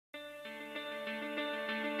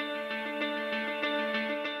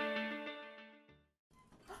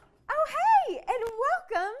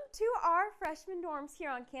freshman dorms here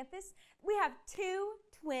on campus. We have 2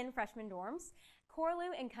 twin freshman dorms, Corlew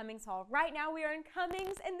and Cummings Hall. Right now we are in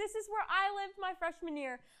Cummings, and this is where I lived my freshman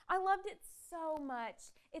year. I loved it so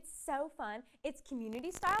much. It's so fun. It's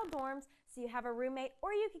community-style dorms, so you have a roommate,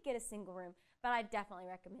 or you could get a single room. But I definitely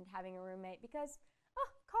recommend having a roommate because, oh,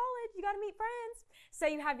 college, you got to meet friends. So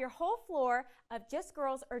you have your whole floor of just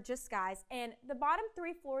girls or just guys, and the bottom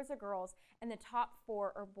 3 floors are girls, and the top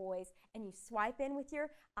 4 are boys. And you swipe in with your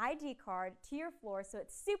ID card to your floor, so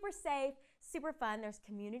it's super safe, super fun. There's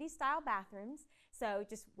community-style bathrooms, so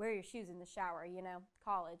just wear your shoes in the shower, you know,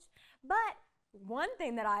 college. But one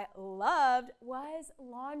thing that I loved was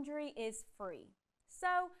laundry is free. So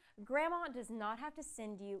grandma does not have to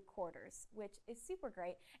send you quarters, which is super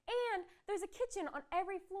great. And there's a kitchen on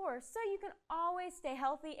every floor, so you can always stay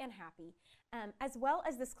healthy and happy. As well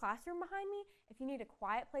as this classroom behind me, if you need a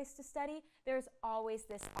quiet place to study, there's always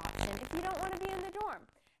this option if you don't want to be in the dorm.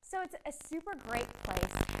 So it's a super great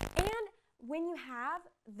place. And when you have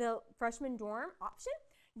the freshman dorm option,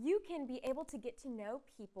 you can be able to get to know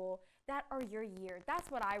people that are your year. That's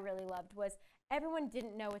what I really loved, was everyone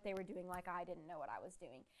didn't know what they were doing like I didn't know what I was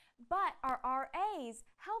doing. But our RAs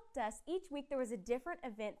helped us. Each week there was a different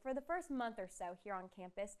event for the first month or so here on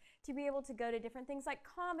campus to be able to go to different things like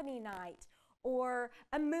comedy night or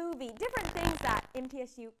a movie, different things that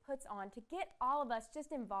MTSU puts on to get all of us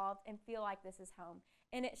just involved and feel like this is home.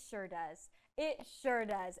 And it sure does. It sure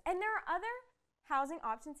does. And there are other housing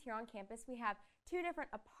options here on campus. We have 2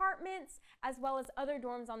 different apartments as well as other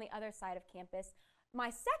dorms on the other side of campus.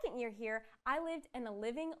 My second year here, I lived in a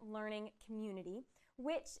living learning community,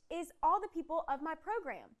 which is all the people of my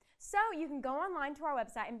program. So you can go online to our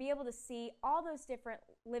website and be able to see all those different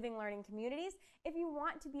living learning communities if you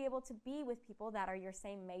want to be able to be with people that are your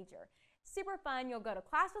same major. Super fun. You'll go to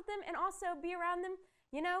class with them and also be around them,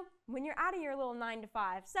 you know, when you're out of your little 9 to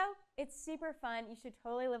 5. So it's super fun. You should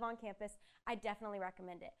totally live on campus. I definitely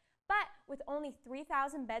recommend it. But with only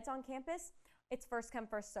 3,000 beds on campus, it's first come,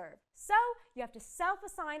 first serve. So you have to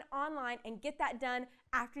self-assign online and get that done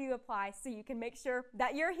after you apply so you can make sure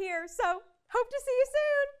that you're here. So hope to see you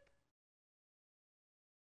soon.